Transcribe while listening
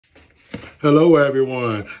Hello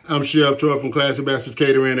everyone, I'm Chef Troy from Classic Bastards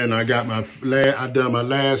Catering, and I got I done my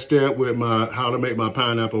last step with how to make my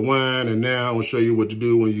pineapple wine, and now I'm gonna show you what to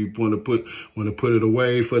do when you want to put it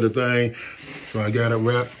away for the thing. So I got it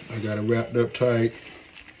wrapped up tight.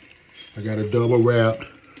 I got it double wrapped,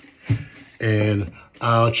 and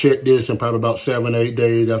I'll check this in probably about 7-8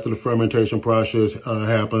 days after the fermentation process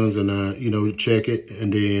happens, and check it,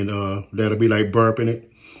 and then that'll be like burping it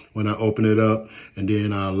when I open it up, and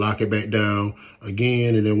then I'll lock it back down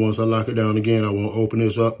again. And then once I lock it down again, I won't open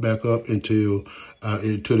this back up until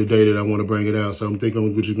the day that I want to bring it out. So I'm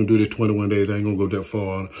thinking we're just gonna do this 21 days. I ain't gonna go that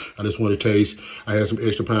far. I just want to taste. I had some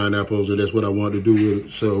extra pineapples, and that's what I wanted to do with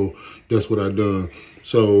it. So that's what I've done.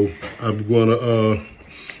 So I'm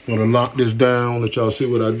gonna lock this down. Let y'all see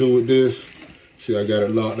what I do with this. See, I got it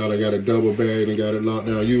locked down. I got it double bagged and got it locked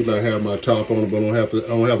down. Usually I have my top on it, but I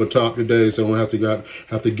don't have a top today, so I don't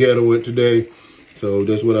have to ghetto it today. So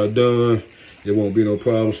that's what I've done. It won't be no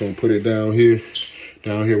problem. So I'm gonna put it down here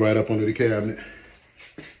right up under the cabinet.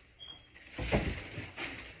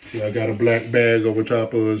 See, I got a black bag over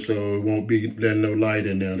top of it, so it won't be letting no light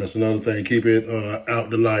in there. That's another thing. Keep it out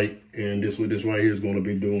the light, and this what this right here is gonna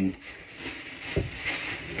be doing.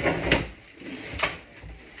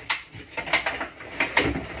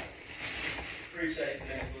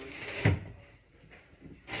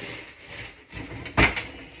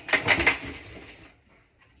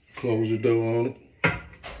 Close the door on it.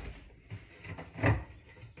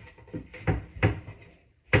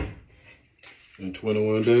 In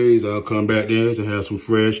 21 days, I'll come back there to have some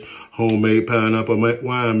fresh homemade pineapple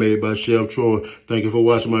wine made by Chef Troy. Thank you for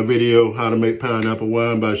watching my video, How to Make Pineapple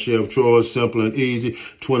Wine by Chef Troy. Simple and easy,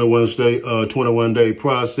 21 day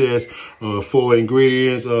process, 4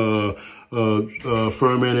 ingredients,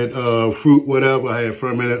 fermented fruit, whatever. I had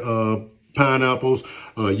fermented pineapples,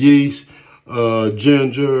 yeast,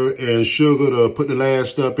 ginger and sugar to put the last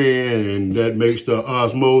step in, and that makes the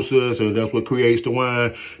osmosis, and that's what creates the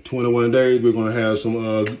wine. 21 days, we're going to have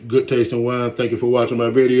some good tasting wine. Thank you for watching my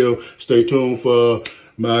video. Stay tuned for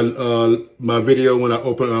my video when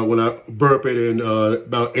I burp it in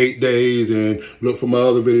about 8 days, and look for my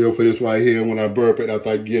other video for this right here when I burp it after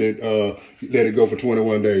I get it let it go for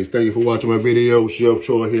 21 days. Thank you for watching my video. Chef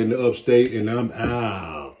Troy here in the upstate, and I'm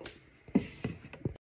out.